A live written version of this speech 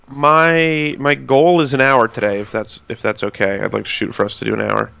My goal is an hour today, if that's okay. I'd like to shoot for us to do an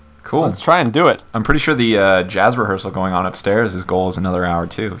hour. Cool. Let's try and do it. I'm pretty sure the jazz rehearsal going on upstairs, his goal is another hour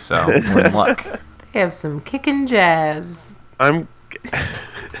too, so we're in luck. They have some kickin' jazz. You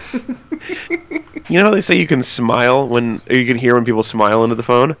know how they say you can smile or you can hear when people smile into the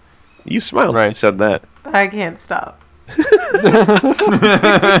phone? You smiled when you said that. I can't stop.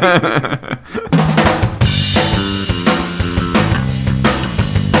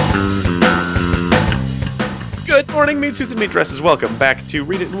 Good morning, meat suits and meat dresses. Welcome back to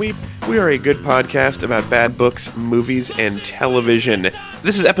Read It and Weep. We are a good podcast about bad books, movies, and television.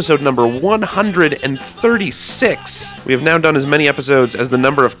 This is episode number 136. We have now done as many episodes as the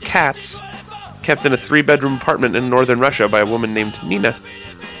number of cats kept in a 3-bedroom apartment in northern Russia by a woman named Nina.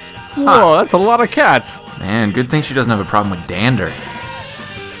 Whoa, that's a lot of cats. Man, good thing she doesn't have a problem with dander.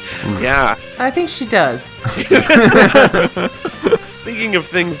 Yeah. I think she does. Speaking of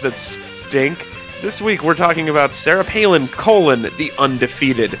things that stink, this week we're talking about Sarah Palin, the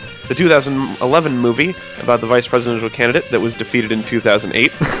Undefeated, the 2011 movie about the vice presidential candidate that was defeated in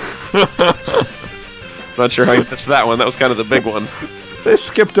 2008. Not sure how you missed that one. That was kind of the big one. They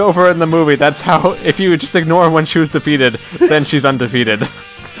skipped over in the movie. That's how, if you just ignore when she was defeated, then she's undefeated.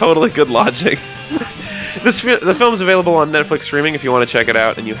 Totally good logic. The film's available on Netflix streaming if you want to check it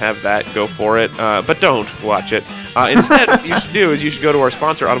out, and you have that, go for it. But don't watch it. Instead, what you should do is you should go to our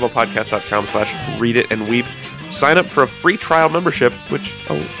sponsor, audiblepodcast.com/readitandweep. Sign up for a free trial membership, which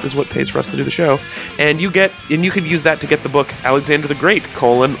is what pays for us to do the show, and you can use that to get the book Alexander the Great: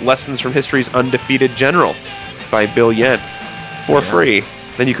 Lessons from History's Undefeated General by Bill Yen for free.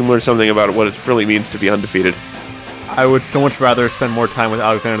 Then you can learn something about what it really means to be undefeated. I would so much rather spend more time with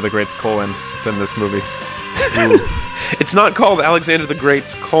Alexander the Great's colon than this movie. It's not called Alexander the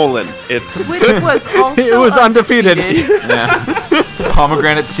Great's colon. It's Which was also it was undefeated. Yeah.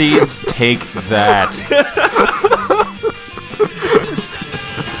 Pomegranate seeds, take that.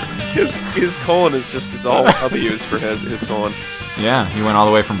 His colon is just, it's all W's for his colon. Yeah, he went all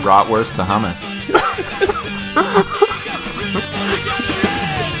the way from bratwurst to hummus.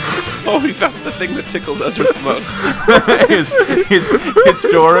 Oh, we found the thing that tickles Ezra the most. his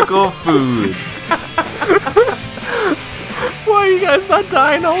historical foods. Why are you guys not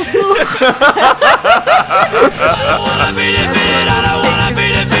dying also? I don't wanna be defeated, I don't wanna be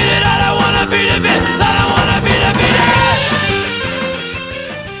defeated, I don't wanna be defeated, I don't wanna be defeated.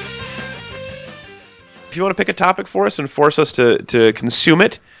 If you want to pick a topic for us and force us to consume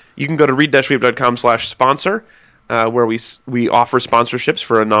it, you can go to read-weep.com/sponsor, where we offer sponsorships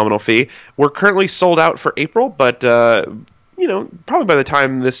for a nominal fee. We're currently sold out for April, but probably by the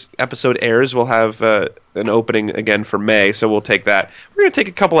time this episode airs, we'll have an opening again for May, so we'll take that. We're going to take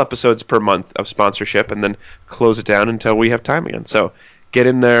a couple episodes per month of sponsorship and then close it down until we have time again. So get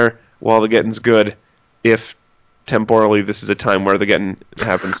in there while the getting's good, if temporally this is a time where the getting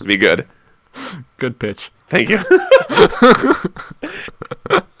happens to be good. Good pitch. Thank you.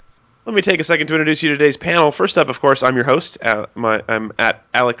 Let me take a second to introduce you to today's panel. First up, of course, I'm your host. I'm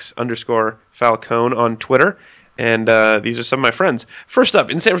at Alex_Falcone on Twitter. And these are some of my friends. First up,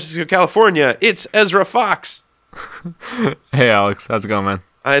 in San Francisco, California, it's Ezra Fox. Hey, Alex. How's it going, man?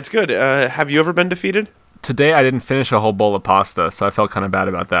 It's good. Have you ever been defeated? Today I didn't finish a whole bowl of pasta, so I felt kind of bad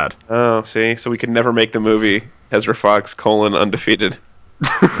about that. Oh, see? So we could never make the movie Ezra Fox, Undefeated.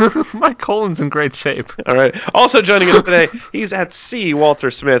 My colon's in great shape. All right. Also joining us today, he's at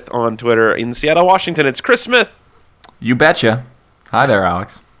Walter Smith on Twitter. In Seattle, Washington, it's Chris Smith. You betcha. Hi there,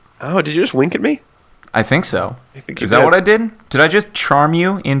 Alex. Oh, did you just wink at me? I think so. Is that what I did? Did I just charm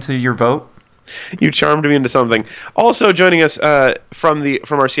you into your vote? You charmed me into something. Also joining us from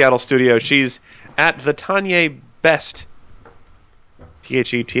our Seattle studio, she's at the Tanya Best.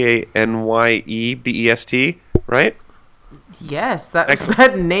 TheTanyebest, right? Yes,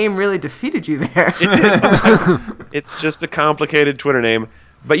 that name really defeated you there. It's just a complicated Twitter name,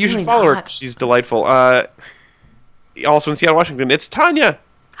 but you should really follow her. not. She's delightful. Also in Seattle, Washington, it's Tanya.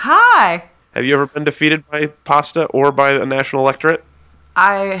 Hi. Have you ever been defeated by pasta or by a national electorate?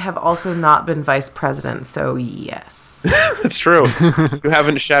 I have also not been vice president, so yes. That's true. You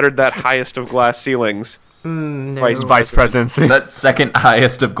haven't shattered that highest of glass ceilings. No. Vice presidency. That second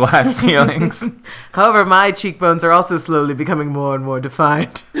highest of glass ceilings. However, my cheekbones are also slowly becoming more and more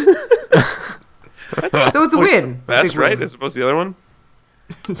defined. So it's a win. That's right, win. as opposed to the other one?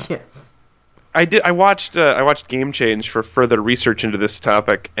 Yes. I watched Game Change for further research into this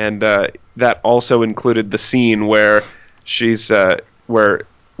topic, and that also included the scene where she's where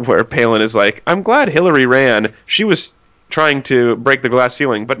Palin is like, "I'm glad Hillary ran. She was trying to break the glass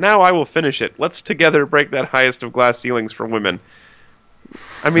ceiling, but now I will finish it. Let's together break that highest of glass ceilings for women."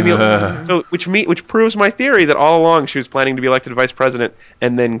 I mean, which proves my theory that all along she was planning to be elected vice president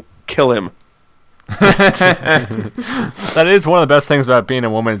and then kill him. That is one of the best things about being a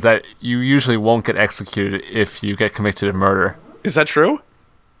woman is that you usually won't get executed if you get convicted of murder. Is that true?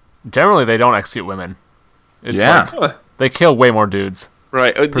 Generally, they don't execute women. It's Yeah. like they kill way more dudes.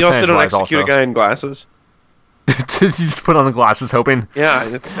 Right. You also don't Percentage-wise execute also. a guy in glasses. You just put on the glasses, hoping. Yeah.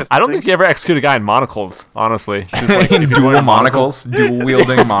 That's I don't the think you ever execute a guy in monocles. Honestly, just like if you Dual wear a monocle- monocles, dual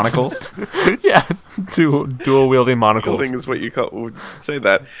wielding monocles. Yeah, dual wielding monocles. Fielding is what you would say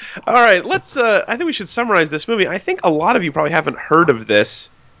that. All right, let's. I think we should summarize this movie. I think a lot of you probably haven't heard of this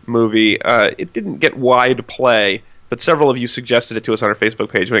movie. It didn't get wide play, but several of you suggested it to us on our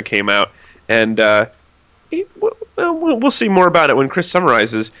Facebook page when it came out, and we'll see more about it when Chris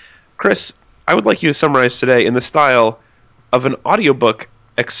summarizes. Chris, I would like you to summarize today in the style of an audiobook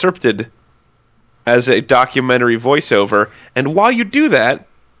excerpted as a documentary voiceover, and while you do that,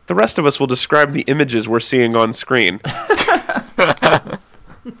 the rest of us will describe the images we're seeing on screen.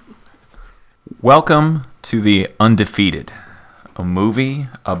 Welcome to the Undefeated, a movie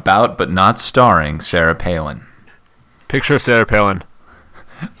about but not starring Sarah Palin. Picture of Sarah Palin.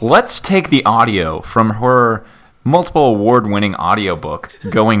 Let's take the audio from her multiple award-winning audiobook,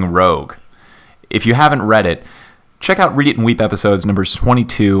 Going Rogue. If you haven't read it, check out Read It and Weep episodes numbers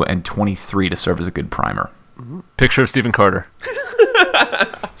 22 and 23 to serve as a good primer. Picture of Stephen Carter.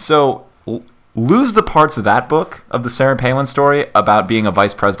 So, lose the parts of that book, of the Sarah Palin story, about being a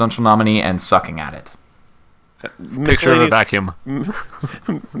vice presidential nominee and sucking at it. Picture of a vacuum.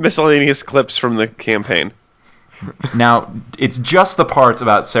 Miscellaneous clips from the campaign. Now, it's just the parts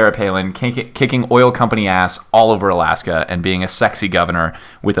about Sarah Palin kicking oil company ass all over Alaska and being a sexy governor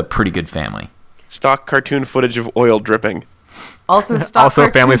with a pretty good family. Stock cartoon footage of oil dripping. Also, stock Also,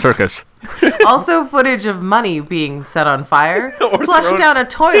 cartoon- Family Circus. Also, footage of money being set on fire, Or flushed thrown- down a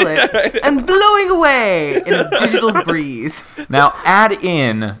toilet, and blowing away in a digital breeze. Now, add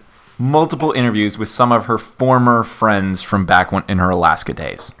in multiple interviews with some of her former friends from back in her Alaska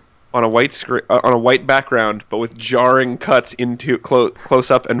days. On a white screen, on a white background, but with jarring cuts into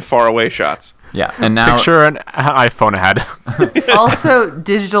close up and far away shots. Yeah, and now Picture an iPhone ad. Also,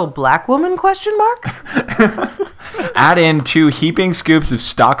 digital black woman, question mark? add in 2 heaping scoops of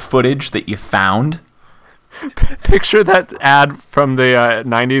stock footage that you found. Picture that ad from the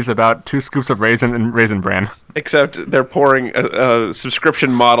 90s about 2 scoops of raisin and Raisin Bran. Except they're pouring a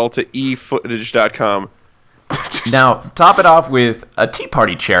subscription model to efootage.com. Now, top it off with a Tea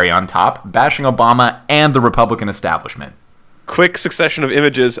Party cherry on top, bashing Obama and the Republican establishment. Quick succession of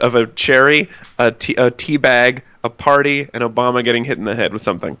images of a cherry, a tea bag, a party, and Obama getting hit in the head with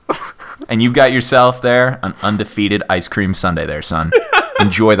something. And you've got yourself there an undefeated ice cream sundae there, son.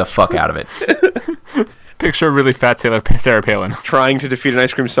 Enjoy the fuck out of it. Picture a really fat Sarah Palin. Trying to defeat an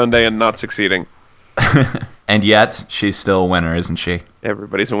ice cream sundae and not succeeding. And yet, she's still a winner, isn't she?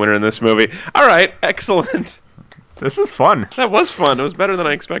 Everybody's a winner in this movie. All right, excellent. This is fun. That was fun. It was better than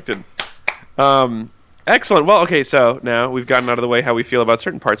I expected. Excellent. Well, okay, so now we've gotten out of the way how we feel about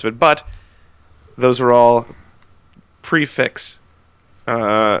certain parts of it, but those are all prefix.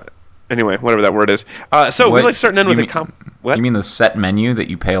 Anyway, whatever that word is. So we like to start and end with a What? You mean the set menu that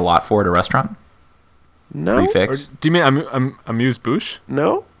you pay a lot for at a restaurant? No? Prefix? Do you mean amuse-bouche?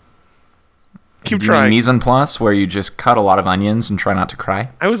 No? Keep Do you mean trying. mise en place, where you just cut a lot of onions and try not to cry?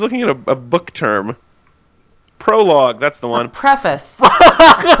 I was looking at a book term. Prologue, that's the one. Preface.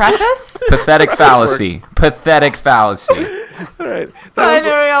 Preface? Pathetic fallacy. Pathetic fallacy. All right.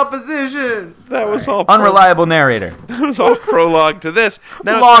 Binary opposition. That was all Unreliable narrator. That was all prologue to this.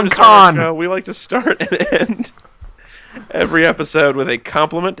 Now it's Long time to start our con. show. We like to start and end every episode with a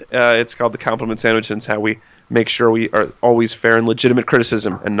compliment. It's called the compliment sandwich, and it's how we make sure we are always fair and legitimate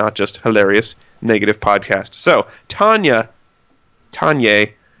criticism and not just hilarious negative podcast. So, Tanya,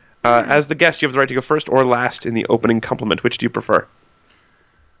 as the guest, you have the right to go first or last in the opening compliment. Which do you prefer?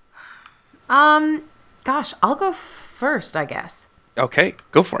 Gosh, I'll go first, I guess. Okay,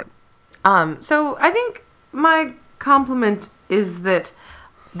 go for it. So I think my compliment is that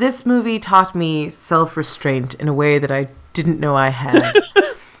this movie taught me self-restraint in a way that I didn't know I had.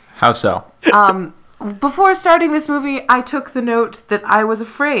 How so? Before starting this movie, I took the note that I was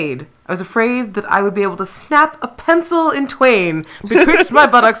afraid. I was afraid that I would be able to snap a pencil in twain betwixt my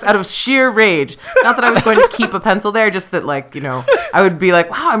buttocks out of sheer rage. Not that I was going to keep a pencil there, just that, like, you know, I would be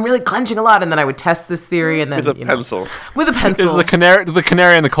like, wow, I'm really clenching a lot, and then I would test this theory, and then, With a pencil. With a pencil. Is the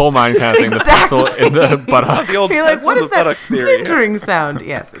canary in the coal mine kind of thing, Exactly. the pencil in the buttocks. The old Be like, pencil what in is the that buttocks theory, yeah. splintering sound?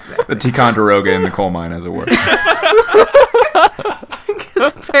 Yes, exactly. The Ticonderoga in the coal mine, as it were.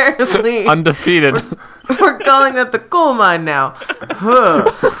 Apparently. Undefeated. We're calling it the coal mine now.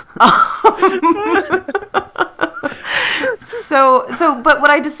 But what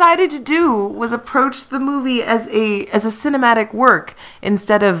I decided to do was approach the movie as a cinematic work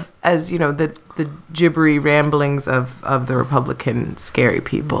instead of as the gibbery ramblings of the Republican scary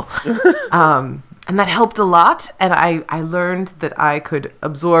people, and that helped a lot. And I learned that I could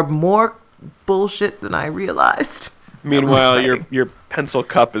absorb more bullshit than I realized. Meanwhile, your pencil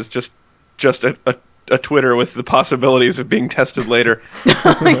cup is just a Twitter with the possibilities of being tested later.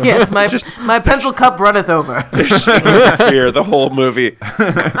 Yes, my pencil cup runneth over. Fear the whole movie.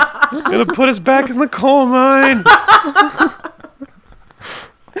 It's gonna put us back in the coal mine.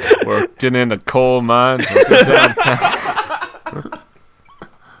 Working in a coal mine. Downtown.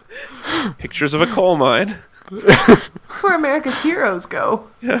 Pictures of a coal mine. That's where America's heroes go.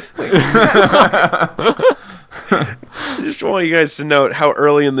 I just want you guys to note how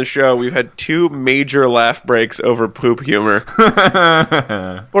early in the show we've had 2 major laugh breaks over poop humor.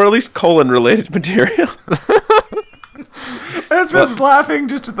 Or at least colon-related material. Ezra's laughing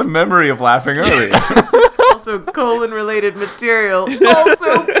just at the memory of laughing earlier. Also colon-related material.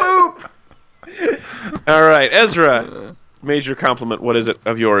 Also poop. All right, Ezra. Major compliment. What is it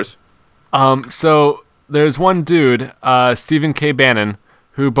of yours? So there's one dude, Stephen K. Bannon,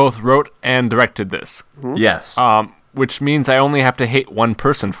 who both wrote and directed this. Yes. Which means I only have to hate one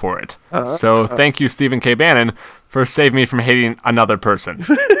person for it. So thank you, Stephen K. Bannon, for saving me from hating another person.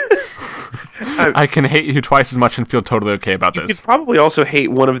 I can hate you twice as much and feel totally okay about You this. could probably also hate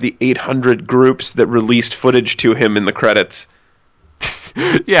one of the 800 groups that released footage to him in the credits.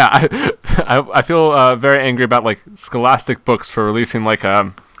 Yeah, I feel very angry about like Scholastic Books for releasing like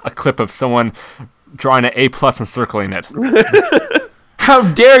a clip of someone drawing an A+ and circling it. How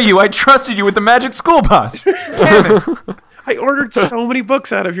dare you? I trusted you with the magic school bus. Damn it. I ordered so many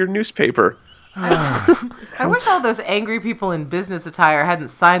books out of your newspaper. I wish all those angry people in business attire hadn't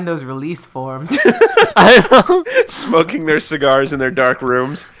signed those release forms. Smoking their cigars in their dark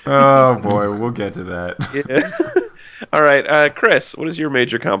rooms. Oh, boy. We'll get to that. Yeah. All right, Chris, what is your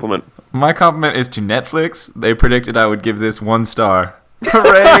major compliment? My compliment is to Netflix. They predicted I would give this 1 star.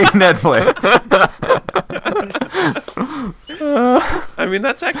 Hooray, Netflix. I mean,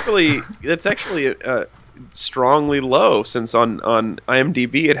 that's actually strongly low, since on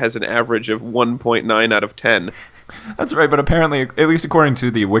IMDb it has an average of 1.9 out of 10. That's right, but apparently, at least according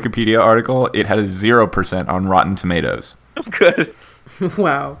to the Wikipedia article, it had a 0% on Rotten Tomatoes. Good.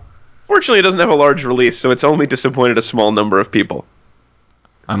 Wow. Fortunately, it doesn't have a large release, so it's only disappointed a small number of people.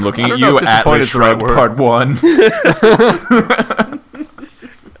 I'm looking at don't know you, if disappointed Atlas is the right Shrugged word. Part 1.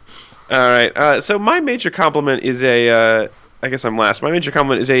 All right, so my major compliment is I guess I'm last. My major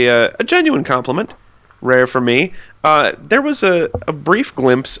compliment is a genuine compliment, rare for me. There was a brief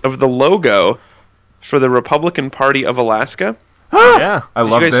glimpse of the logo for the Republican Party of Alaska. Yeah. I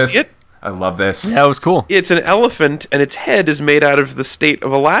love you guys this. see it? I love this. Yeah, it was cool. It's an elephant, and its head is made out of the state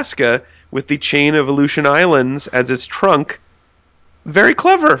of Alaska, with the chain of Aleutian Islands as its trunk. Very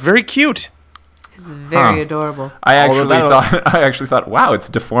clever, very cute. This is very adorable. I actually thought, wow, it's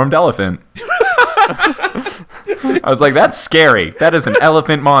a deformed elephant. I was like, that's scary. That is an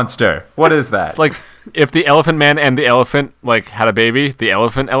elephant monster. What is that? It's like if the Elephant Man and the elephant like had a baby, the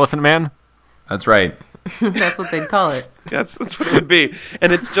Elephant Man. That's right. That's what they'd call it. That's what it would be.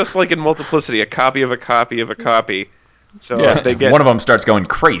 And it's just like in Multiplicity, a copy of a copy of a copy. So they get One of them starts going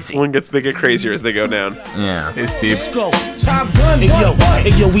crazy. they get crazier as they go down. Yeah. Hey, Steve. Let's go.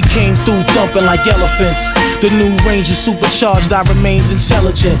 Hey yo, we came through thumping like elephants. The new Ranger supercharged, I remains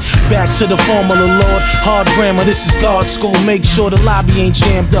intelligent. Back to the formula, Lord. Hard grammar, this is God school. Make sure the lobby ain't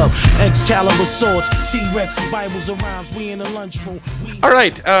jammed up. Excalibur swords, T-Rex, Bibles and rhymes. We in the lunchroom. All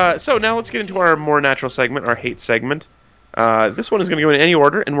right, so now let's get into our more natural segment, our hate segment. This one is going to go in any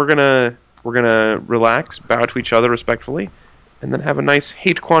order, and we're gonna relax, bow to each other respectfully, and then have a nice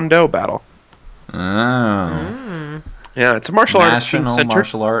hate Kwon-Do battle. Oh. Yeah, it's a martial art National center.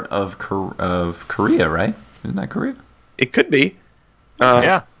 martial art of Korea, right? Isn't that Korea? It could be.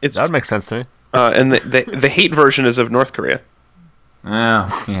 Yeah, it's that would make sense to me. and the hate version is of North Korea,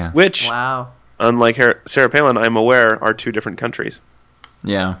 Oh, yeah. which, Wow. unlike Sarah Palin, I'm aware are 2 different countries.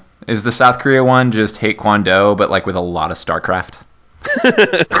 Yeah. Is the South Korea one just hate Kwon-Do, but like with a lot of StarCraft?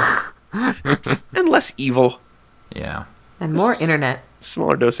 And less evil. Yeah. And more internet.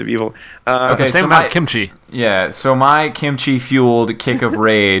 Smaller dose of evil. Okay, Same so amount my of kimchi. yeah, so my kimchi-fueled kick of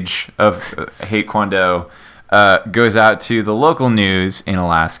rage of hate Kwon-Do goes out to the local news in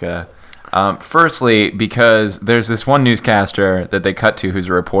Alaska. Firstly, because there's this one newscaster that they cut to who's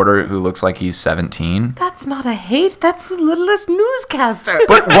a reporter who looks like he's 17. That's not a hate. That's the littlest newscaster.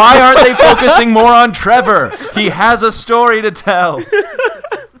 But why aren't they focusing more on Trevor? He has a story to tell.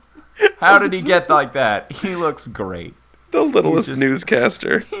 How did he get like that? He looks great. The littlest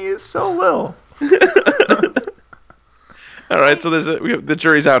newscaster. He is so little. All right, so the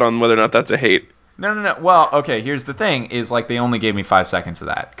jury's out on whether or not that's a hate. No. Well, okay, here's the thing, is like they only gave me 5 seconds of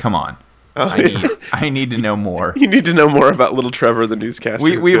that. Come on. Oh, I need to know more. You need to know more about little Trevor, the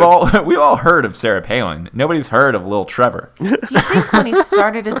newscaster. We've all heard of Sarah Palin. Nobody's heard of little Trevor. Do you think when he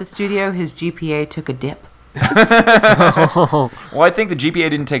started at the studio, his GPA took a dip? Well, I think the GPA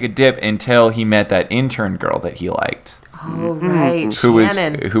didn't take a dip until he met that intern girl that he liked. Oh, right.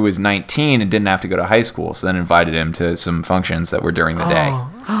 Who was 19 and didn't have to go to high school, so then invited him to some functions that were during the day.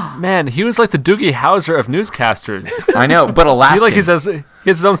 Man, he was like the Doogie Howser of newscasters. I know, but Alaskan. I feel like he has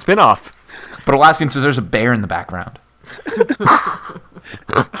his own spin-off. But Alaskan, so there's a bear in the background.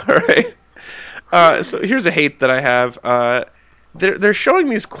 All right. So here's a hate that I have. They're showing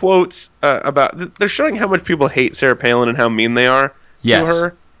these quotes about. They're showing how much people hate Sarah Palin and how mean they are to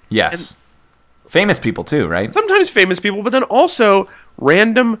her. Yes. Famous people too, right? Sometimes famous people, but then also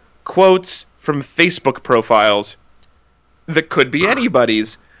random quotes from Facebook profiles that could be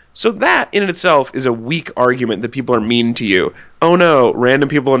anybody's. So that in itself is a weak argument that people are mean to you. Oh no, random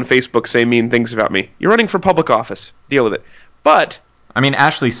people on Facebook say mean things about me. You're running for public office. Deal with it. But I mean,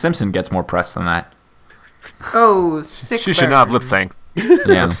 Ashley Simpson gets more press than that. Oh, sick. She should not have lip sync. Yeah.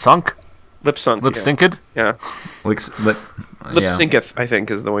 Lip sunk? lip sunk. Lip synced? Yeah. Lip Synceth, I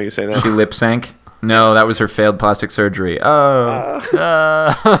think, is the way you say that. She lip sank? No, that was her failed plastic surgery. Oh.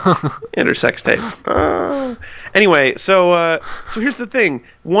 And her sex tapes. Anyway, so here's the thing.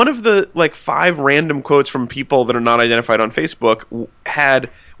 One of the 5 random quotes from people that are not identified on Facebook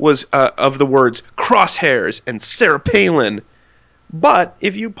was of the words crosshairs and Sarah Palin. But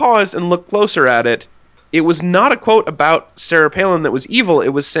if you pause and look closer at it, it was not a quote about Sarah Palin that was evil. It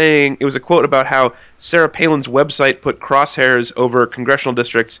was a quote about how Sarah Palin's website put crosshairs over congressional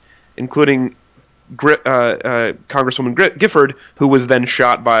districts, including Congresswoman Gifford, who was then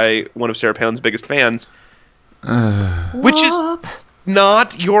shot by one of Sarah Palin's biggest fans. Which is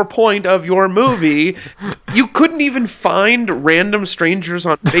not your point of your movie. You couldn't even find random strangers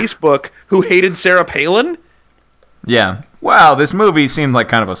on Facebook who hated Sarah Palin? Yeah. Wow, this movie seemed like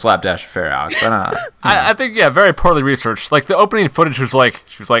kind of a slapdash affair, Alex. But, I think, very poorly researched. Like, the opening footage was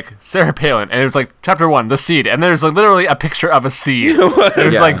she was like, Sarah Palin, and it was like, chapter 1, the seed, and there's literally a picture of a seed.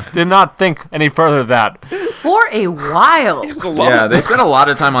 It was did not think any further of that. For a while. Yeah, they spent a lot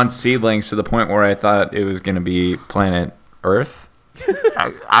of time on seedlings to the point where I thought it was going to be planet Earth.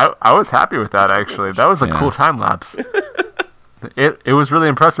 I was happy with that, actually. That was a cool time lapse. It was really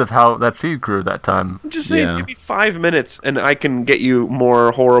impressive how that seed grew that time. I'm just saying, give me 5 minutes and I can get you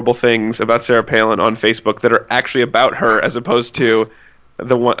more horrible things about Sarah Palin on Facebook that are actually about her, as opposed to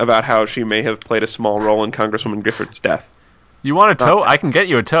the one about how she may have played a small role in Congresswoman Gifford's death. You want a toe? I can get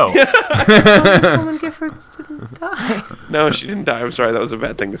you a toe. Congresswoman Giffords didn't die. No, she didn't die. I'm sorry, that was a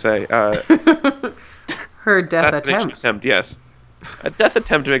bad thing to say. Her death attempt, yes. A death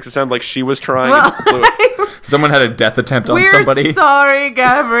attempt makes it sound like she was trying. Someone had a death attempt on somebody. We're sorry,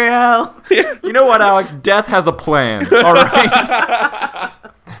 Gabrielle. You know what, Alex? Death has a plan. All right.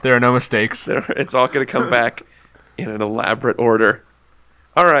 There are no mistakes. It's all going to come back in an elaborate order.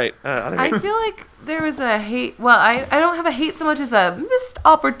 All right. I feel like there was a hate. Well, I don't have a hate so much as a missed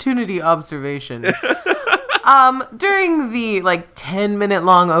opportunity observation. During the 10-minute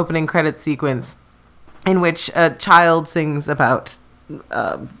long opening credits sequence, in which a child sings about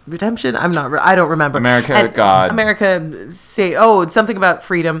redemption. I don't remember. America say something about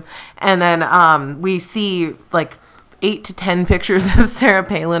freedom, and then we see 8 to 10 pictures of Sarah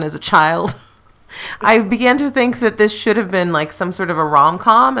Palin as a child. I began to think that this should have been some sort of a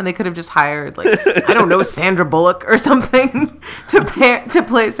rom-com, and they could have just hired I don't know, Sandra Bullock or something to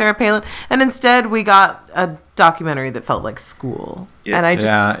play Sarah Palin, and instead we got a documentary that felt like school. Yeah.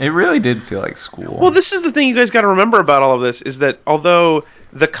 And it really did feel like school. Well, this is the thing you guys got to remember about all of this, is that although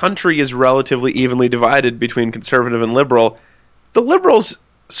the country is relatively evenly divided between conservative and liberal, the liberals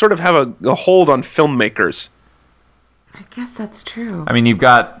sort of have a hold on filmmakers. I guess that's true. I mean, you've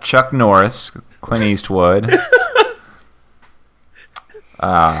got Chuck Norris, Clint Eastwood,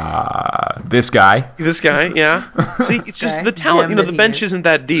 this guy, yeah. See, it's just the talent. The bench isn't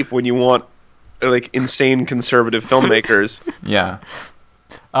that deep when you want insane conservative filmmakers. Yeah.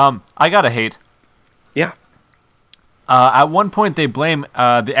 I got a hate. Yeah. At one point, they blame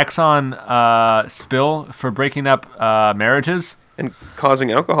the Exxon spill for breaking up marriages. and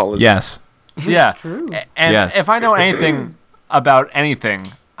causing alcoholism. Yes. Yeah. true. And Yes. if I know anything about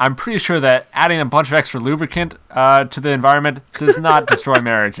anything, I'm pretty sure that adding a bunch of extra lubricant to the environment does not destroy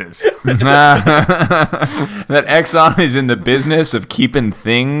marriages. That Exxon is in the business of keeping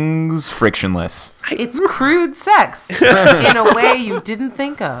things frictionless. It's crude sex in a way you didn't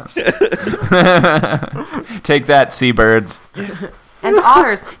think of. Take that, seabirds. And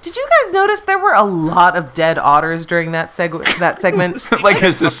otters. Did you guys notice there were a lot of dead otters during that segment? Like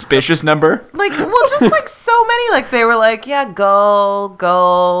a suspicious number? Like, well, just like so many. Like, they were like, yeah,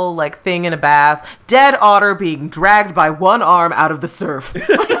 gull, like, thing in a bath. Dead otter being dragged by one arm out of the surf. Like,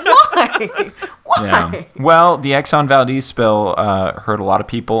 why? Why? Yeah. Well, the Exxon Valdez spill hurt a lot of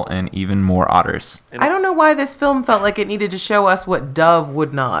people and even more otters. I don't know why this film felt like it needed to show us what Dove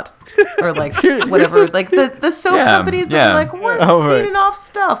would not. Or, like, whatever. Like, the soap companies that, like, weren't cleaning off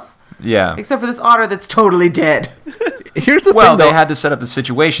stuff. Yeah. Except for this otter that's totally dead. Here's the Well, thing, though. they had to set up the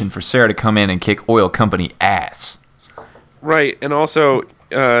situation for Sarah to come in and kick oil company ass. Right, and also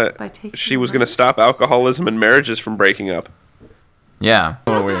taking she was going to stop alcoholism and marriages from breaking up. Yeah.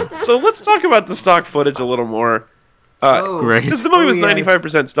 So let's talk about the stock footage a little more. Great. Because the movie was yes.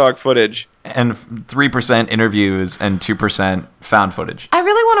 95% stock footage. And 3% interviews and 2% found footage. I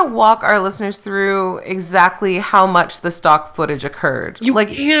really want to walk our listeners through exactly how much the stock footage occurred. You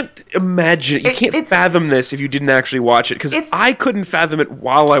can't imagine, you can't fathom this if you didn't actually watch it, because I couldn't fathom it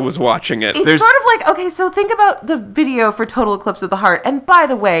while I was watching it. It's sort of like, okay, so think about the video for Total Eclipse of the Heart. And by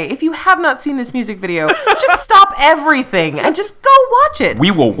the way, if you have not seen this music video, just stop everything and just go watch it.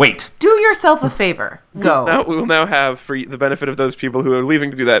 We will wait. Do yourself a favor. Go. We will now have, for the benefit of those people who are leaving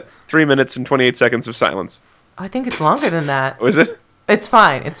to do that, 3 minutes and 28 seconds of silence. I think it's longer than that. Was it? It's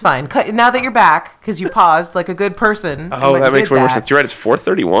fine. It's fine. Now that you're back, because you paused like a good person. Oh, that makes way more sense. You're right. It's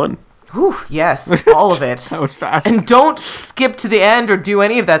 4:31. Whew, yes, all of it. That was fast. And don't skip to the end or do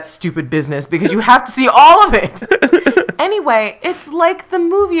any of that stupid business because you have to see all of it. Anyway, it's like the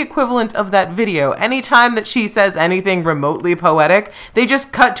movie equivalent of that video. Anytime that she says anything remotely poetic, they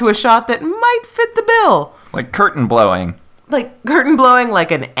just cut to a shot that might fit the bill. Like curtain blowing. Like curtain blowing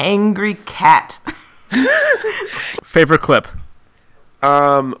like an angry cat. Favorite clip?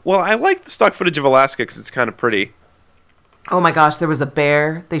 Well, I like the stock footage of Alaska because it's kind of pretty. Oh my gosh, there was a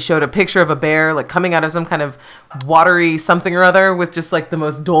bear. They showed a picture of a bear like coming out of some kind of watery something or other with just like the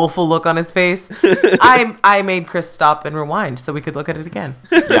most doleful look on his face. I made Chris stop and rewind so we could look at it again.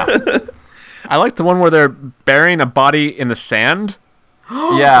 Yeah. I like the one where they're burying a body in the sand.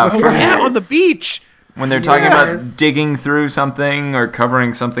 Yeah. Yeah, on the beach. When they're talking about digging through something or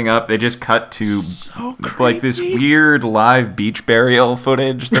covering something up, they just cut to like this weird live beach burial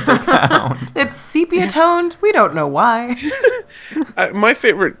footage that they found. It's sepia toned. We don't know why. My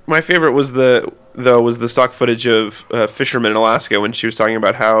favorite was the stock footage of fishermen in Alaska when she was talking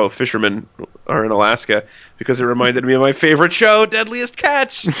about how fishermen are in Alaska, because it reminded me of my favorite show, Deadliest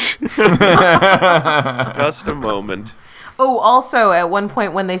Catch. Just a moment. Oh, also at one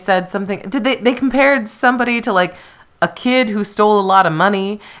point when they said something, they compared somebody to like a kid who stole a lot of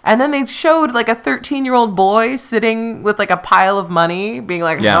money, and then they showed like a 13-year-old boy sitting with like a pile of money, being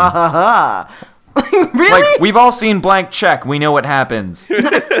like, ha ha ha. Really? Like, we've all seen Blank Check. We know what happens.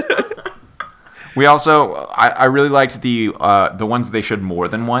 We also, I really liked the ones they showed more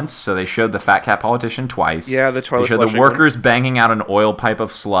than once. So they showed the fat cat politician twice. Yeah, the toilet They showed the flushing workers banging out an oil pipe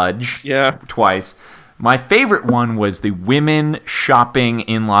of sludge. Yeah. Twice. My favorite one was the women shopping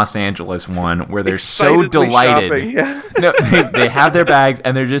in Los Angeles one, where they're so Excitedly delighted. shopping, yeah. No, they have their bags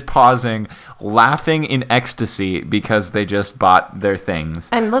and they're just pausing, laughing in ecstasy because they just bought their things.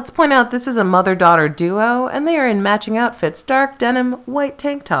 And let's point out this is a mother-daughter duo, and they are in matching outfits: dark denim, white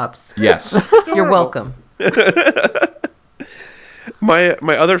tank tops. Yes. You're welcome. My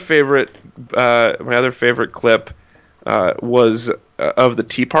other favorite clip was of the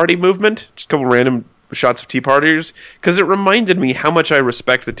Tea Party movement. Just a couple random shots of Tea Partiers, because it reminded me how much I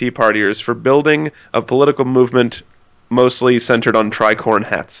respect the Tea Partiers for building a political movement mostly centered on tricorn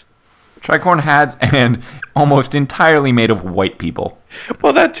hats. Tricorn hats and almost entirely made of white people.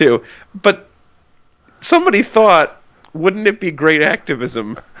 Well, that too. But somebody thought, wouldn't it be great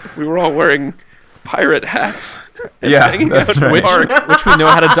activism if we were all wearing pirate hats? Yeah, hanging that's out in the right. park? Which we know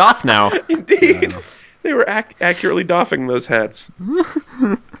how to doff now. Indeed. They were accurately doffing those hats.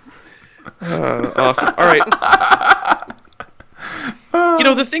 Awesome. All right. You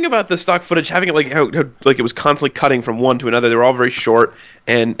know, the thing about the stock footage, having it like how like it was constantly cutting from one to another, they were all very short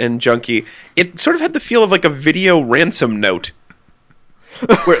and junky. It sort of had the feel of like a video ransom note,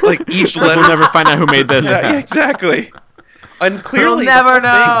 where like each letter. We'll never find out who made this. Yeah, exactly. And clearly, We'll never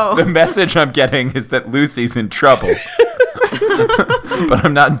know. The message I'm getting is that Lucy's in trouble. but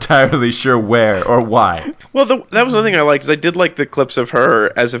I'm not entirely sure where or why. Well, that was one thing I liked. Is I did like the clips of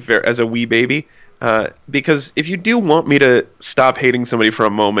her as a wee baby. Because if you do want me to stop hating somebody for a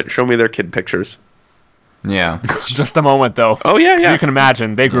moment, show me their kid pictures. Yeah. Just a moment, though. Oh, yeah, So yeah. you can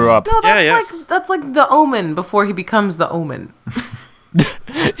imagine they grew up. No, Yeah. that's like the Omen before he becomes the Omen.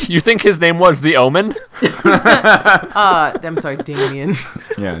 You think his name was the Omen? I'm sorry, Damien.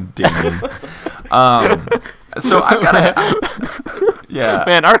 Yeah, Damien. So I've got to... Yeah.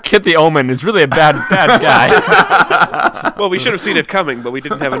 Man, our kid the Omen is really a bad guy. Well, we should have seen it coming, but we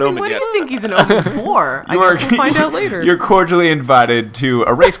didn't have an omen What do yet. you think he's an Omen for? I guess we'll find out later. You're cordially invited to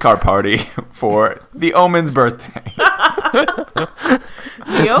a race car party for the Omen's birthday.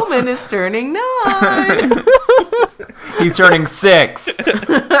 The Omen is turning 9. He's turning 6.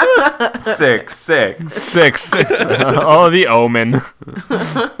 6. 6. Oh, the Omen.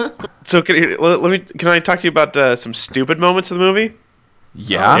 So can I talk to you about some stupid moments of the movie?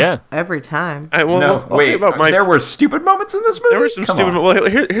 Yeah? Yeah. Every time. No, I'll tell you wait. about There were stupid moments in this movie? There were some Come stupid. on. Well,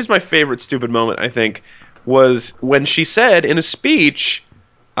 here's my favorite stupid moment. I think was when she said in a speech,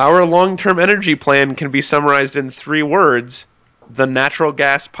 "Our long-term energy plan can be summarized in 3 words: the natural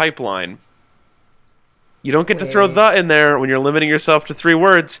gas pipeline." You don't get to throw "the" in there when you're limiting yourself to 3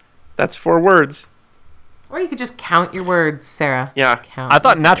 words. That's 4 words. Or you could just count your words, Sarah. Yeah. Count I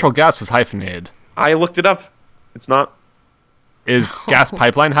thought your natural words. gas was hyphenated. I looked it up. It's not. Is gas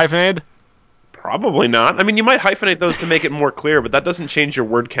pipeline hyphenated? Probably not. I mean, you might hyphenate those to make it more clear, but that doesn't change your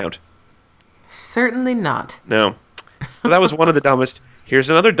word count. Certainly not. No. So that was one of the dumbest. Here's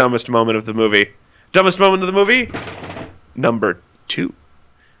another dumbest moment of the movie. Dumbest moment of the movie? Number 2.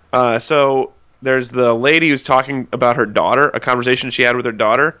 So there's the lady who's talking about her daughter, a conversation she had with her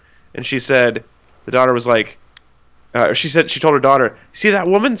daughter, and she said, the daughter was like, she told her daughter, "See that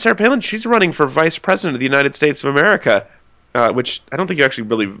woman, Sarah Palin? She's running for vice president of the United States of America." Which I don't think you actually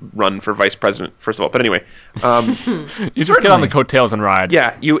really run for vice president, first of all. But anyway, You just get on the coattails and ride.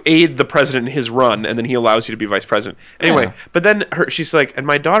 yeah, you aid the president in his run, and then he allows you to be vice president. Anyway, Yeah. but then she's like, and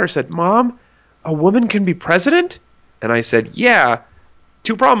my daughter said, "Mom, a woman can be president?" And I said, "Yeah."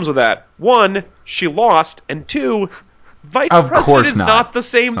 2 problems with that. 1, she lost, and 2, vice Of president course is not. the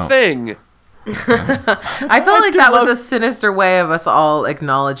same Oh. thing. I felt like that was a sinister way of us all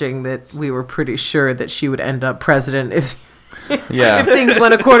acknowledging that we were pretty sure that she would end up president if Yeah. things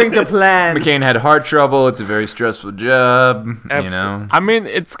went according to plan. McCain had heart trouble. It's a very stressful job. You know. I mean,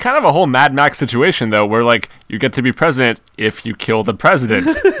 it's kind of a whole Mad Max situation, though, where, like, you get to be president if you kill the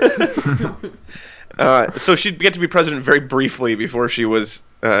president. So she'd get to be president very briefly before she was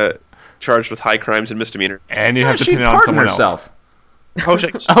charged with high crimes and misdemeanors. And you have to She pin it on pardoned someone herself.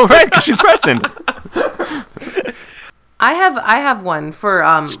 else. Oh, right, because she's president. I have one for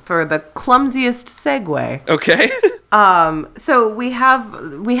the clumsiest segue. Okay. So we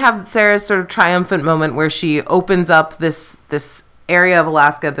have Sarah's sort of triumphant moment where she opens up this area of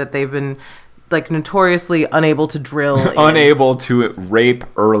Alaska that they've been like notoriously unable to drill in. Unable to rape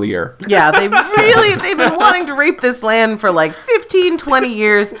earlier. Yeah, they've been wanting to rape this land for like 15, 20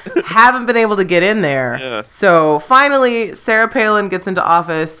 years, haven't been able to get in there. Yeah. So finally Sarah Palin gets into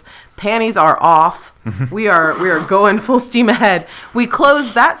office, panties are off. We are going full steam ahead. We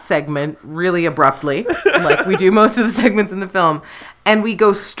close that segment really abruptly, like we do most of the segments in the film, and we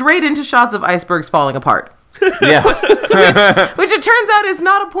go straight into shots of icebergs falling apart. Yeah. Which it turns out is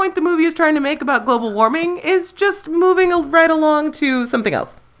not a point the movie is trying to make about global warming, is just moving right along to something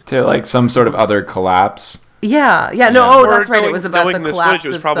else. To like some sort of other collapse. Yeah, no, Yeah. oh, Or that's right, it was about the knowing this collapse footage, it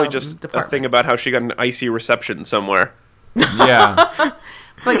was of probably some just a department. thing about how she got an icy reception somewhere. Yeah.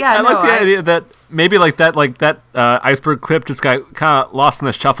 But yeah, I like the idea that maybe like that iceberg clip just got kind of lost in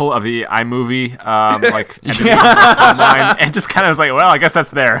the shuffle of the iMovie editing online, and just kind of was like, well, I guess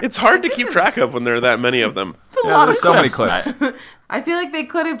that's there. It's hard to keep track of when there are that many of them. It's a lot of There's so many clips. clips. I feel like they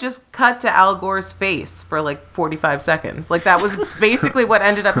could have just cut to Al Gore's face for like 45 seconds. Like that was basically what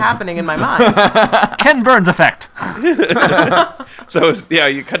ended up happening in my mind. Ken Burns effect. So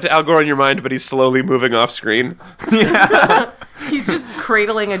you cut to Al Gore in your mind, but he's slowly moving off screen. Yeah. He's just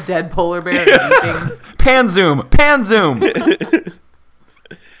cradling a dead polar bear and weeping. Pan zoom.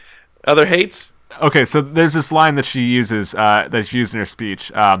 Other hates? Okay, so there's this line that she uses, that she used in her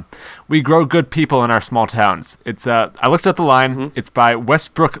speech. We grow good people in our small towns. It's I looked at the line. Mm-hmm. It's by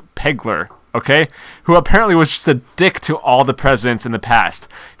Westbrook Pegler, okay, who apparently was just a dick to all the presidents in the past.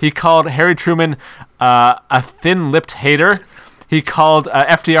 He called Harry Truman a thin-lipped hater. He called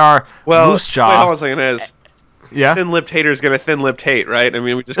FDR moose jaw. Wait, hold on a second, Ez. Yeah. Thin-lipped hater's gonna thin-lipped hate, right? I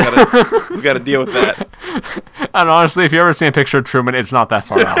mean, we gotta deal with that. And honestly, if you ever see a picture of Truman, it's not that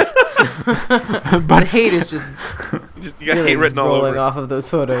far off. The hate is just You got really hate written all rolling over. off of those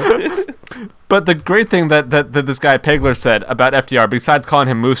photos. But the great thing that this guy Pegler said about FDR, besides calling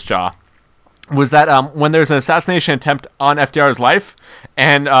him Moose Jaw, was that when there's an assassination attempt on FDR's life,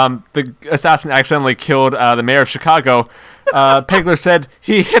 and the assassin accidentally killed the mayor of Chicago, Pegler said,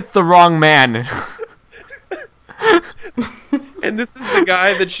 he hit the wrong man. And this is the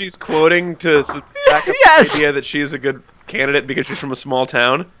guy that she's quoting to back up Yes! the idea that she's a good candidate because she's from a small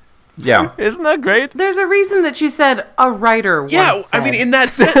town. Yeah. Isn't that great? There's a reason that she said a writer once Yeah, said. I mean, in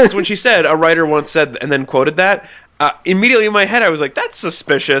that sentence, when she said, a writer once said, and then quoted that, immediately in my head I was like, that's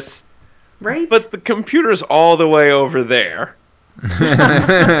suspicious. Right? But the computer's all the way over there.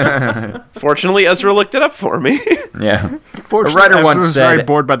 Fortunately, Ezra looked it up for me. Yeah. Fortunately, A writer I once was very said.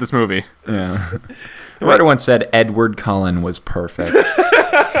 bored by this movie. Yeah. A writer once said Edward Cullen was perfect. I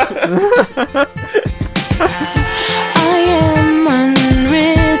am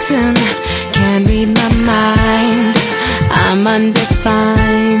unwritten, can't read my mind. I'm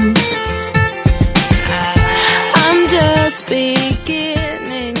undefined. I'm just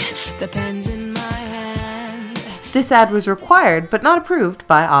beginning, the pen's in my hand. This ad was required, but not approved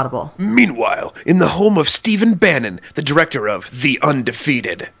by Audible. Meanwhile, in the home of Stephen Bannon, the director of The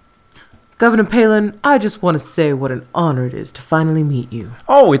Undefeated. Governor Palin, I just want to say what an honor it is to finally meet you.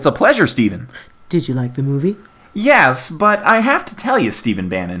 Oh, it's a pleasure, Stephen. Did you like the movie? Yes, but I have to tell you, Stephen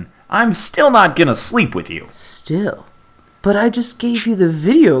Bannon, I'm still not gonna sleep with you. Still. But I just gave you the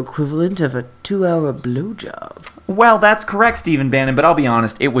video equivalent of a 2-hour blowjob. Well, that's correct, Stephen Bannon, but I'll be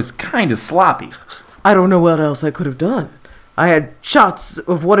honest, it was kind of sloppy. I don't know what else I could have done. I had shots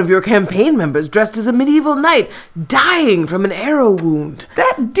of one of your campaign members dressed as a medieval knight, dying from an arrow wound.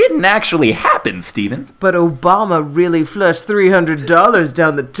 That didn't actually happen, Stephen. But Obama really flushed $300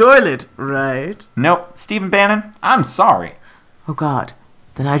 down the toilet, right? Nope, Stephen Bannon, I'm sorry. Oh, God.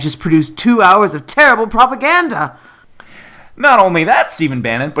 Then I just produced 2 hours of terrible propaganda. Not only that, Stephen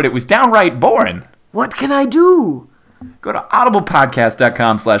Bannon, but it was downright boring. What can I do? Go to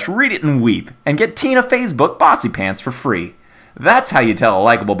audiblepodcast.com/readitandweep and get Tina Fey's book Bossy Pants for free. That's how you tell a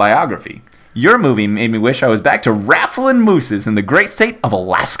likable biography. Your movie made me wish I was back to wrestling mooses in the great state of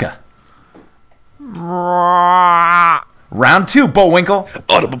Alaska. Round 2, Bullwinkle.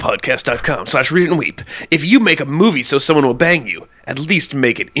 Audiblepodcast.com/readitandweep. If you make a movie so someone will bang you, at least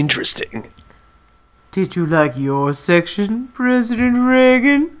make it interesting. Did you like your section, President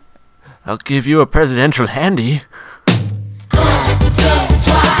Reagan? I'll give you a presidential handy.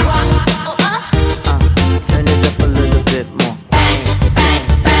 Turn it up a little bit more.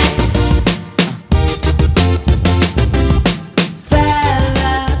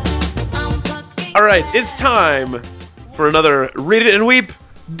 All right, it's time for another Read It and Weep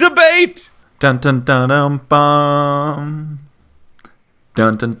debate. Dun dun dun dun bum.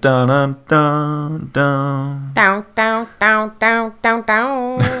 Dun dun dun dun dun dun. Down, down, down, down, down,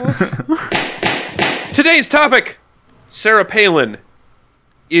 down. Today's topic: Sarah Palin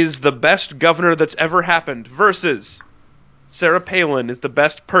is the best governor that's ever happened versus Sarah Palin is the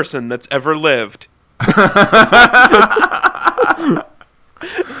best person that's ever lived.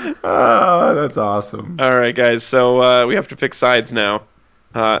 Oh, that's awesome. All right, guys. So we have to pick sides now.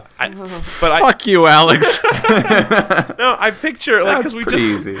 Fuck you, Alex. No, I picture like That's because we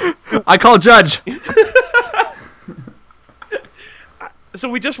pretty just easy. I call judge. so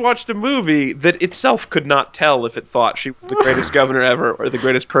we just watched a movie that itself could not tell if it thought she was the greatest governor ever or the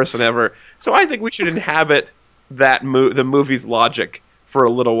greatest person ever. So I think we should inhabit that the movie's logic for a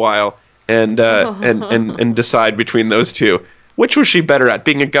little while and decide between those two. Which was she better at,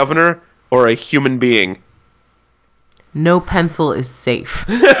 being a governor or a human being? No pencil is safe.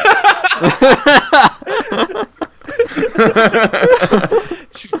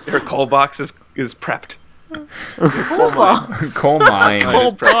 Her coal box is prepped. Coal box. Coal mine.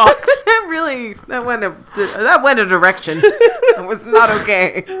 Cold box. that went a direction. It was not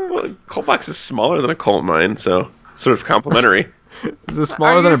okay. Well, coal box is smaller than a coal mine, so sort of complimentary. Is this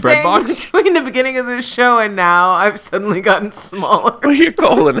smaller than a bread box? Between the beginning of the show and now, I've suddenly gotten smaller. Well, your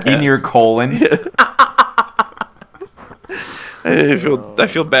colon has. In your colon. I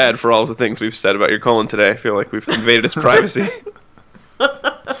feel bad for all of the things we've said about your colon today. I feel like we've invaded its privacy.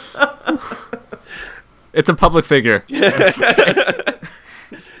 It's a public figure.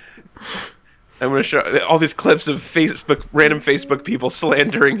 I'm going to show all these clips of random Facebook people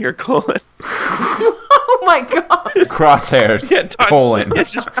slandering your colon. Oh my God. Crosshairs. Yeah, colon.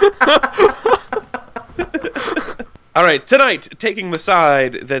 It's just... All right, tonight, taking the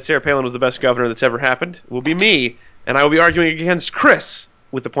side that Sarah Palin was the best governor that's ever happened will be me, and I will be arguing against Chris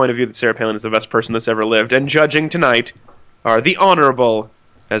with the point of view that Sarah Palin is the best person that's ever lived. And judging tonight are the Honorable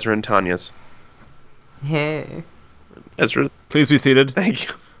Ezra and Tanya's. Hey. Ezra, Please be seated. thank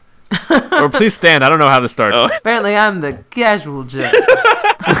you. Or please stand. I don't know how this starts. Oh. Apparently, I'm the casual judge.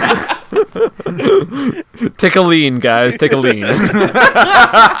 Take a lean, guys. Take a lean.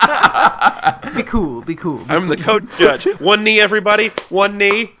 Be cool. Be cool. I'm the coach judge. One knee, everybody. One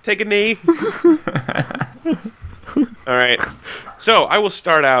knee. Take a knee. All right. So I will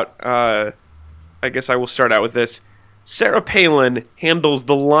start out. I guess I will start out with this. Sarah Palin handles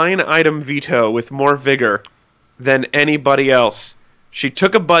the line item veto with more vigor than anybody else. She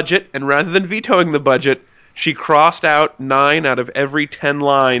took a budget, and rather than vetoing the budget, she crossed out 9 out of every 10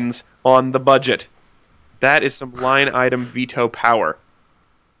 lines on the budget. That is some line item veto power.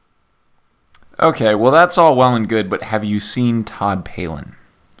 Okay, well, that's all well and good, but have you seen Todd Palin?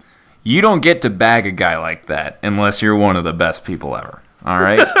 You don't get to bag a guy like that unless you're one of the best people ever, all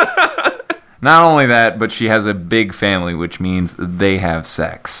right? Not only that, but she has a big family, which means they have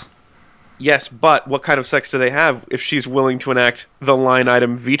sex. Yes, but what kind of sex do they have if she's willing to enact the line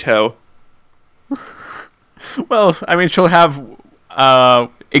item veto? Well, I mean, she'll have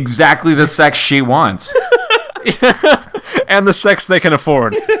Exactly the sex she wants. and the sex they can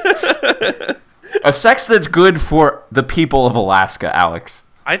afford. A sex that's good for the people of Alaska, Alex.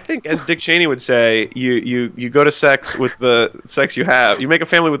 I think, as Dick Cheney would say, you go to sex with the sex you have. You make a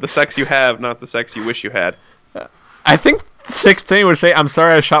family with the sex you have, not the sex you wish you had. I think 16 would say, "I'm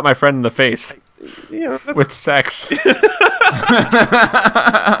sorry, I shot my friend in the face Yeah. with sex."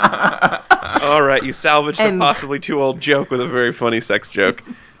 All right, you salvaged a And- possibly too old joke with a very funny sex joke.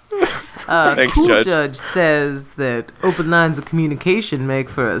 Thanks, Cool Judge. Judge says that open lines of communication make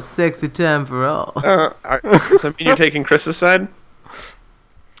for a sexy time for all. Does that mean you're taking Chris's side?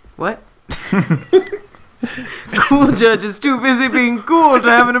 What? Cool Judge is too busy being cool to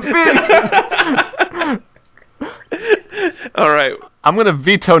have an opinion. All right. I'm gonna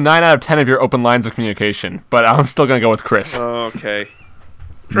veto 9 out of 10 of your open lines of communication, but I'm still gonna go with Chris. Okay.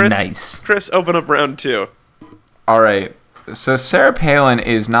 Chris, Nice. Chris, open up round 2. All right. So Sarah Palin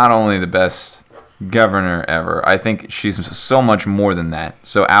is not only the best governor ever, I think she's so much more than that.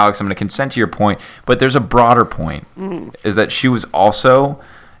 So, Alex, I'm going to consent to your point, but there's a broader point, is that she was also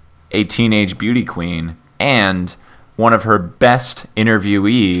a teenage beauty queen, and one of her best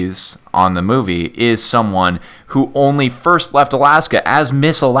interviewees on the movie is someone who only first left Alaska as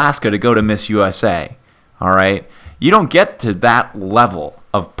Miss Alaska to go to Miss USA. All right? You don't get to that level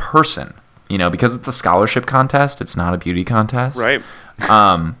of person, because it's a scholarship contest. It's not a beauty contest. Right.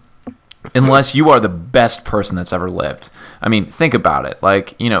 Unless you are the best person that's ever lived. I mean, think about it.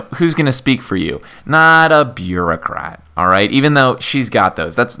 Like, who's going to speak for you? Not a bureaucrat, all right? Even though she's got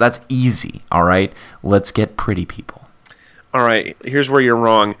those. That's easy, all right? Let's get pretty people. All right. Here's where you're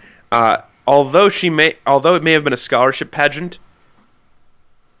wrong. Although it may have been a scholarship pageant,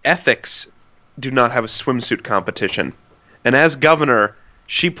 ethics do not have a swimsuit competition. And as governor,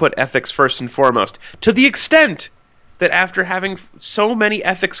 she put ethics first and foremost, to the extent that after having so many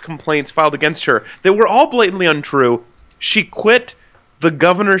ethics complaints filed against her that were all blatantly untrue, she quit the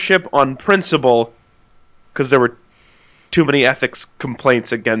governorship on principle because there were too many ethics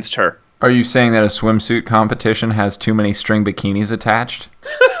complaints against her. Are you saying that a swimsuit competition has too many string bikinis attached?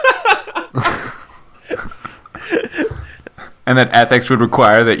 And that ethics would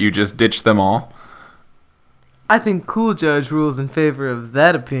require that you just ditch them all? I think Cool Judge rules in favor of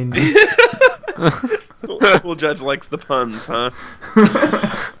that opinion. Cool Judge likes the puns, huh?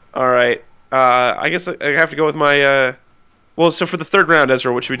 All right. I guess I have to go with my... Well, so for the third round,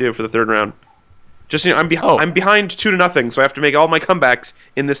 Ezra, what should we do for the third round? Just, I'm behind 2-0, so I have to make all my comebacks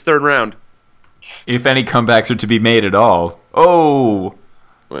in this third round. If any comebacks are to be made at all. Oh!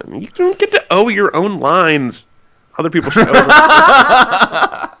 You don't get to owe your own lines. Other people should owe them.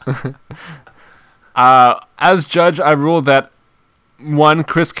 As judge, I ruled that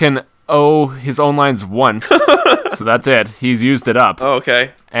Chris can owe his own lines once, so that's it. He's used it up. Oh,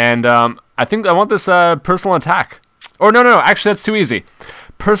 okay. And I think I want this personal attack. Or no, actually that's too easy.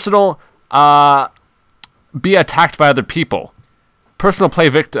 Personal, be attacked by other people. Personal play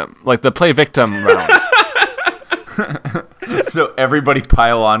victim, like the play victim round. So everybody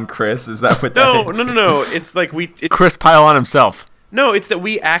pile on Chris? Is that what that is? No. It's like Chris pile on himself. No, it's that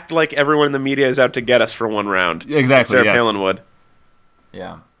we act like everyone in the media is out to get us for one round. Exactly, Sarah yes. Palin would.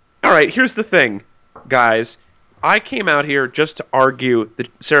 Yeah. All right, here's the thing, guys. I came out here just to argue that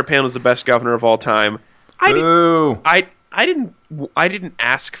Sarah Palin is the best governor of all time. Boo! I didn't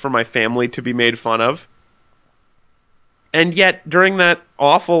ask for my family to be made fun of. And yet, during that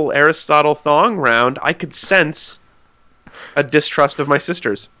awful Aristotle Thong round, I could sense a distrust of my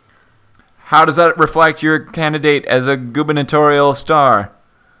sisters. How does that reflect your candidate as a gubernatorial star?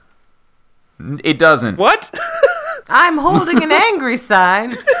 It doesn't. What? I'm holding an angry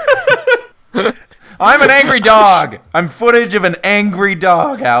sign. I'm an angry dog. I'm footage of an angry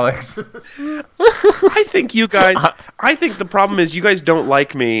dog, Alex. I think you guys. I think the problem is you guys don't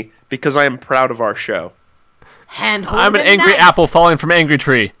like me because I am proud of our show. Hand holding I'm an a angry knife. apple falling from an angry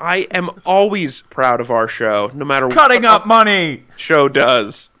tree. I am always proud of our show, no matter Cutting what up money. the show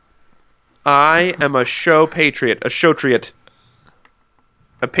does. I am a show patriot, a showtriot,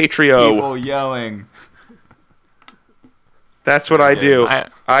 a patrio. People yelling. That's what I do.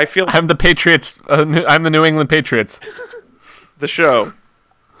 I feel I'm the Patriots. I'm the New England Patriots. the show.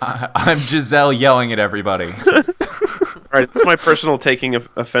 I'm Giselle yelling at everybody. All right, that's my personal taking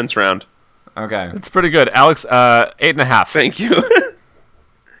offense round. Okay. It's pretty good. Alex, 8.5. Thank you.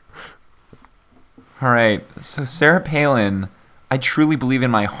 All right. So Sarah Palin, I truly believe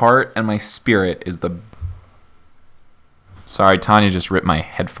in my heart and my spirit is the... Sorry, Tanya just ripped my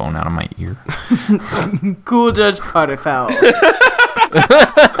headphone out of my ear. Cool Judge party foul.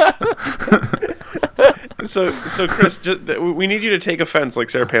 So Chris, we need you to take offense like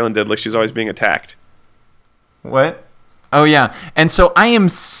Sarah Palin did, like she's always being attacked. What? Oh, yeah. And so I am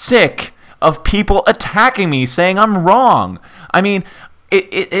sick of people attacking me, saying I'm wrong. I mean,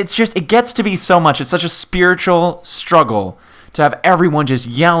 it's just, it gets to be so much. It's such a spiritual struggle to have everyone just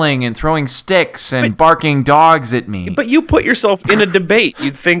yelling and throwing sticks and barking dogs at me. But you put yourself in a debate.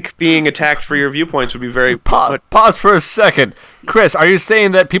 You'd think being attacked for your viewpoints would be very... Pause for a second. Chris, are you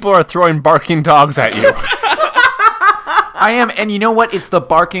saying that people are throwing barking dogs at you? I am, and you know what? It's the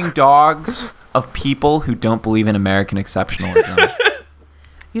barking dogs of people who don't believe in American exceptionalism.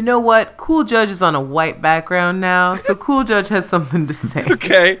 You know what? Cool Judge is on a white background now, so Cool Judge has something to say.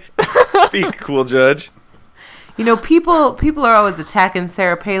 Okay. Speak, Cool Judge. You know, people are always attacking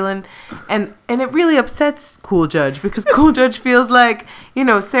Sarah Palin, and it really upsets Cool Judge because Cool Judge feels like, you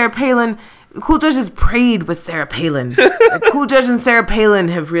know, Sarah Palin... Cool Judge has prayed with Sarah Palin. Like, Cool Judge and Sarah Palin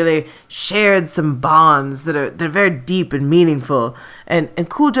have really shared some bonds that are very deep and meaningful. And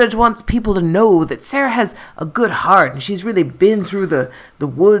Cool Judge wants people to know that Sarah has a good heart, and she's really been through the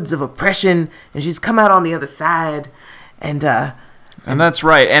woods of oppression, and she's come out on the other side. And that's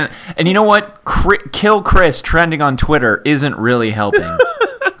right. And you know what? Kill Chris trending on Twitter isn't really helping.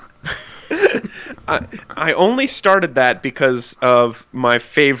 I only started that because of my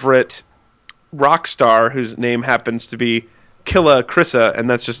favorite rock star, whose name happens to be Killa Krissa, and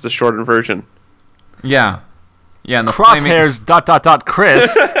that's just the shortened version. Yeah. Yeah, and the Crosshairs ...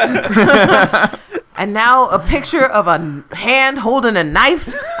 Chris. And now a picture of a hand holding a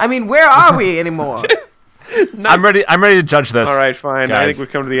knife? I mean, where are we anymore? I'm ready to judge this. All right, fine. Guys. I think we've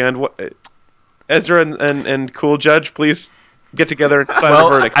come to the end. Ezra and Cool Judge, please get together and decide the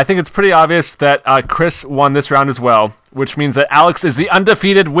verdict. I think it's pretty obvious that Chris won this round as well, which means that Alex is the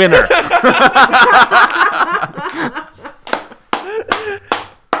undefeated winner.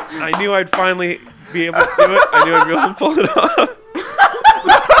 I knew I'd finally be able to do it. I knew I'd be able to pull it off.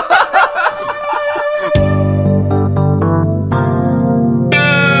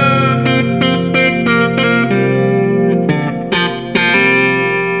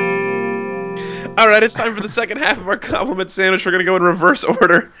 All right, it's time for the second half of our compliment sandwich. We're going to go in reverse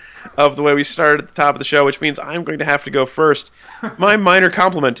order of the way we started at the top of the show, which means I'm going to have to go first. My minor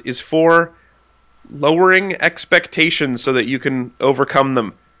compliment is for lowering expectations so that you can overcome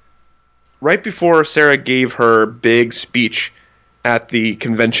them. Right before Sarah gave her big speech at the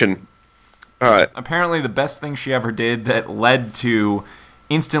convention. Apparently the best thing she ever did that led to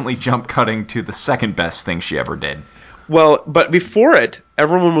instantly jump cutting to the second best thing she ever did. Well, but before it,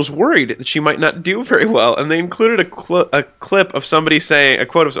 everyone was worried that she might not do very well, and they included a clip of somebody saying, a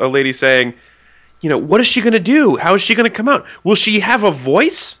quote of a lady saying, you know, what is she going to do? How is she going to come out? Will she have a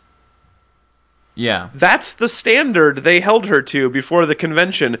voice? Yeah. That's the standard they held her to before the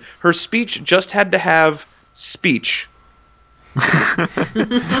convention. Her speech just had to have speech.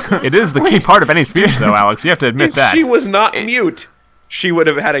 It is the key part of any speech, though, Alex. You have to admit that. If she was not mute, she would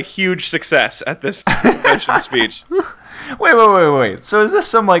have had a huge success at this convention speech. Wait. So is this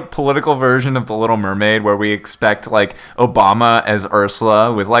some, like, political version of The Little Mermaid where we expect, like, Obama as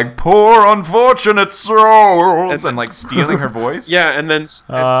Ursula with, like, poor unfortunate souls and, like, stealing her voice? Yeah, and then...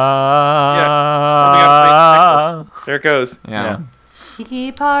 coming out of the necklace. There it goes. Yeah.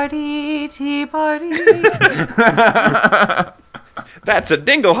 Tea party, tea party. That's a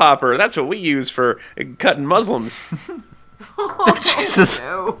dingle hopper. That's what we use for cutting Muslims. Jesus.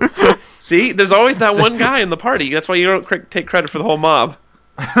 No. See, there's always that one guy in the party. That's why you don't take credit for the whole mob.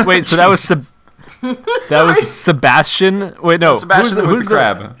 Wait, so that was Sebastian? Wait, no. Sebastian was the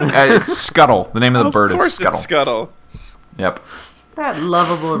crab. It's Scuttle. The name of the bird is Of course Scuttle. it's Scuttle. Yep. That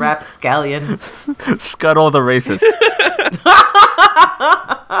lovable rapscallion. Scuttle the racist.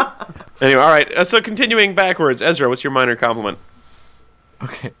 Anyway, all right. So continuing backwards, Ezra, what's your minor compliment?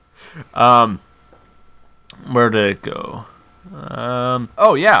 Okay. Where did it go?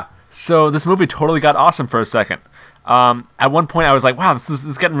 Oh yeah. So this movie totally got awesome for a second. At one point I was like, wow, this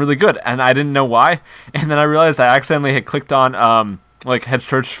is getting really good, and I didn't know why. And then I realized I accidentally had clicked on had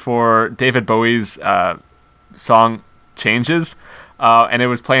searched for David Bowie's song Changes, and it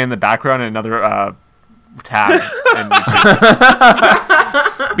was playing in the background in another tab.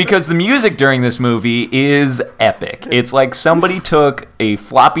 Because the music during this movie is epic. It's like somebody took a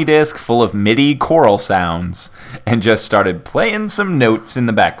floppy disk full of MIDI choral sounds and just started playing some notes in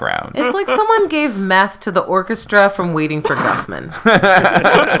the background. It's like someone gave meth to the orchestra from Waiting for Guffman.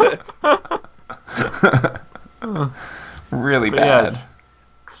 Really But bad. yes.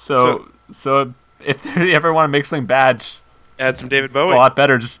 So if you ever want to make something bad, just Add some David a Bowie. lot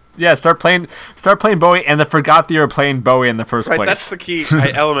better. Just start playing Bowie, and then forgot that you were playing Bowie in the first Right, place. that's the key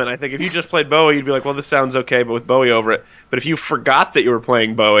element. I think if you just played Bowie, you'd be like, well, this sounds okay, but with Bowie over it. But if you forgot that you were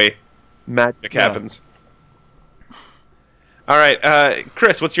playing Bowie, magic happens. All right,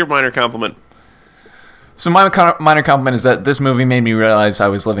 Chris, what's your minor compliment? So my minor compliment is that this movie made me realize I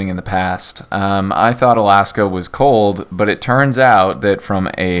was living in the past. I thought Alaska was cold, but it turns out that from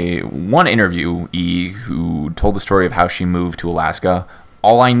one interviewee who told the story of how she moved to Alaska,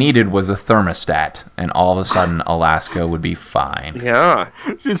 all I needed was a thermostat, and all of a sudden Alaska would be fine. Yeah.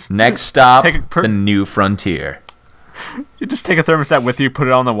 Next stop, the new frontier. You just take a thermostat with you, put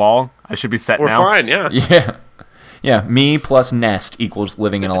it on the wall. I should be set We're now. fine, yeah. Yeah, me plus Nest equals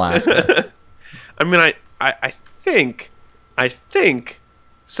living in Alaska. I mean, I think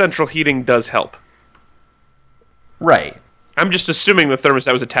central heating does help. Right. I'm just assuming the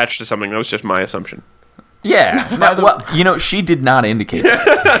thermostat was attached to something. That was just my assumption. Yeah. Well, she did not indicate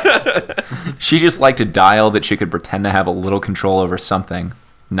that. She just liked a dial that she could pretend to have a little control over something.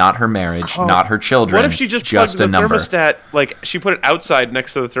 Not her marriage, not her children. What if she just plugged the thermostat, like, she put it outside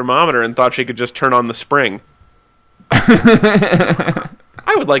next to the thermometer and thought she could just turn on the spring?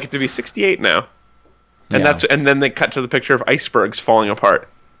 I would like it to be 68 now. And and then they cut to the picture of icebergs falling apart.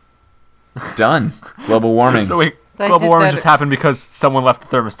 Done. Global warming. So wait, global warming just happened because someone left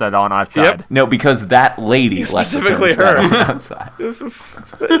the thermostat on outside. Yep. No, because that lady left the Specifically thermostat her. on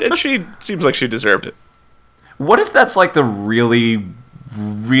outside. And she seems like she deserved it. What if that's like the really,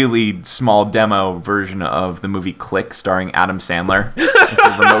 really small demo version of the movie Click starring Adam Sandler? It's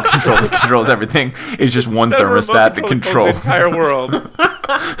a remote control that controls everything. It's just one thermostat that controls the entire world.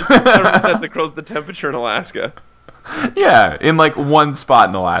 It's the thermostat that controls the temperature in Alaska. Yeah, in like one spot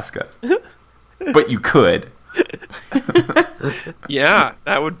in Alaska. But you could. Yeah,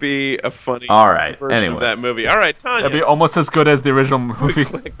 that would be a funny version of that movie. All right, Tanya. That'd be almost as good as the original movie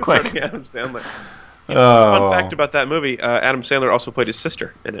Click. Starting Adam Sandler. Fun fact about that movie, Adam Sandler also played his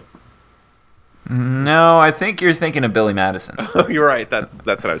sister in it. No, I think you're thinking of Billy Madison. Oh, you're right. That's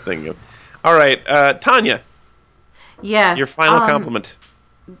what I was thinking of. All right, Tanya. Yes. Your final compliment.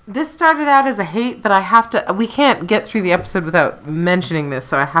 This started out as a hate, but we can't get through the episode without mentioning this,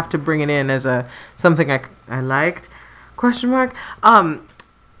 so I have to bring it in as something I liked. Question mark.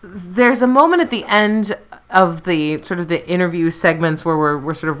 There's a moment at the end of the sort of the interview segments where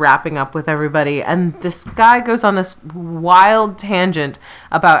we're sort of wrapping up with everybody, and this guy goes on this wild tangent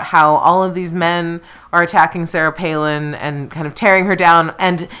about how all of these men are attacking Sarah Palin and kind of tearing her down,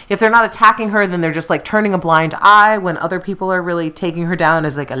 and if they're not attacking her, then they're just like turning a blind eye when other people are really taking her down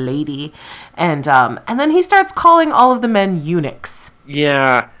as like a lady, and then he starts calling all of the men eunuchs.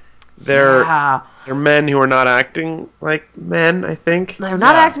 Yeah. They're men who are not acting like men, I think. They're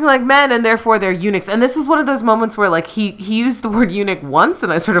not acting like men, and therefore they're eunuchs. And this is one of those moments where, like, he used the word eunuch once,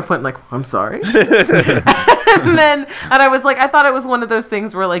 and I sort of went like, I'm sorry. and I was like, I thought it was one of those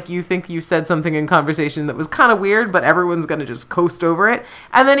things where, like, you think you said something in conversation that was kind of weird, but everyone's going to just coast over it.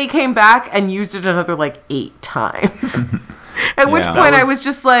 And then he came back and used it another, like, 8 times. At which point I was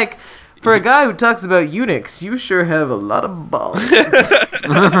just like, for a guy who talks about eunuchs, you sure have a lot of balls.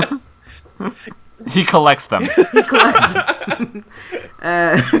 He collects them.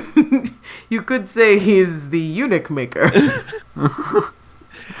 You could say he's the eunuch maker.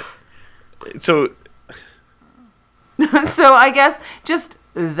 So I guess just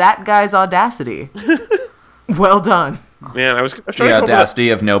that guy's audacity. Well done. Man, I was trying the audacity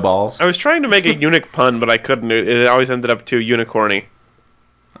of no balls. I was trying to make a eunuch pun, but I couldn't. It always ended up too unicorny.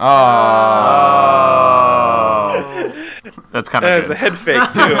 Oh. That's kind of It's a head fake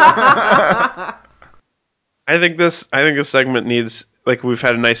too. I think this segment needs, like, we've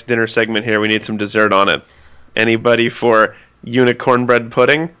had a nice dinner segment here. We need some dessert on it. Anybody for unicorn bread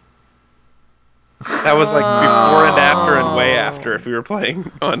pudding. That was like before and after and way after if we were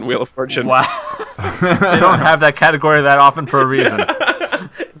playing on Wheel of Fortune. Wow. They don't have that category that often for a reason.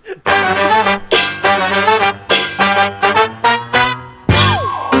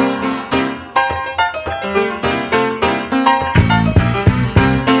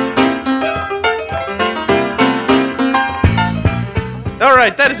 All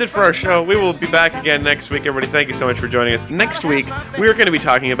right, that is it for our show. We will be back again next week, everybody. Thank you so much for joining us. Next week, we're going to be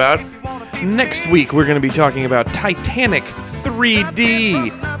talking about Titanic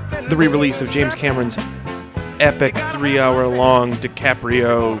 3D, the re-release of James Cameron's epic 3-hour-long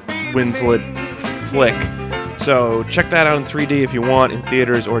DiCaprio Winslet flick. So check that out in 3D if you want, in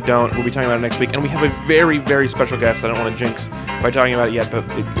theaters or don't. We'll be talking about it next week. And we have a very, very special guest. I don't want to jinx by talking about it yet, but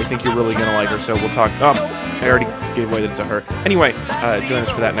I think you're really going to like her. So we'll talk. Oh, I already gave away that it's a her. Anyway, join us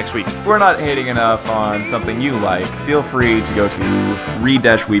for that next week. If we're not hating enough on something you like, feel free to go to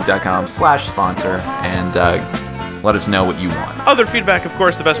read-weep.com/sponsor and let us know what you want. Other feedback, of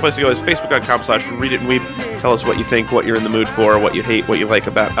course, the best place to go is facebook.com/readitandweep. Tell us what you think, what you're in the mood for, what you hate, what you like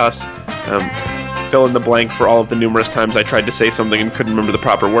about us. Fill in the blank for all of the numerous times I tried to say something and couldn't remember the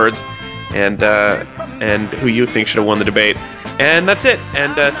proper words, and who you think should have won the debate. And that's it.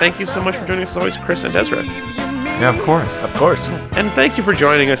 And thank you so much for joining us as always, Chris and Ezra. Yeah, of course. Of course. And thank you for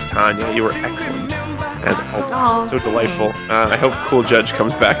joining us, Tanya. You were excellent, as always. So delightful. I hope Cool Judge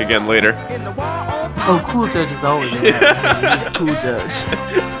comes back again later. Oh, Cool Judge is always in that. Cool Judge.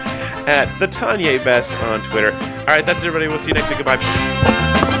 At the Tanya Best on Twitter. All right, that's it, everybody. We'll see you next week. Goodbye.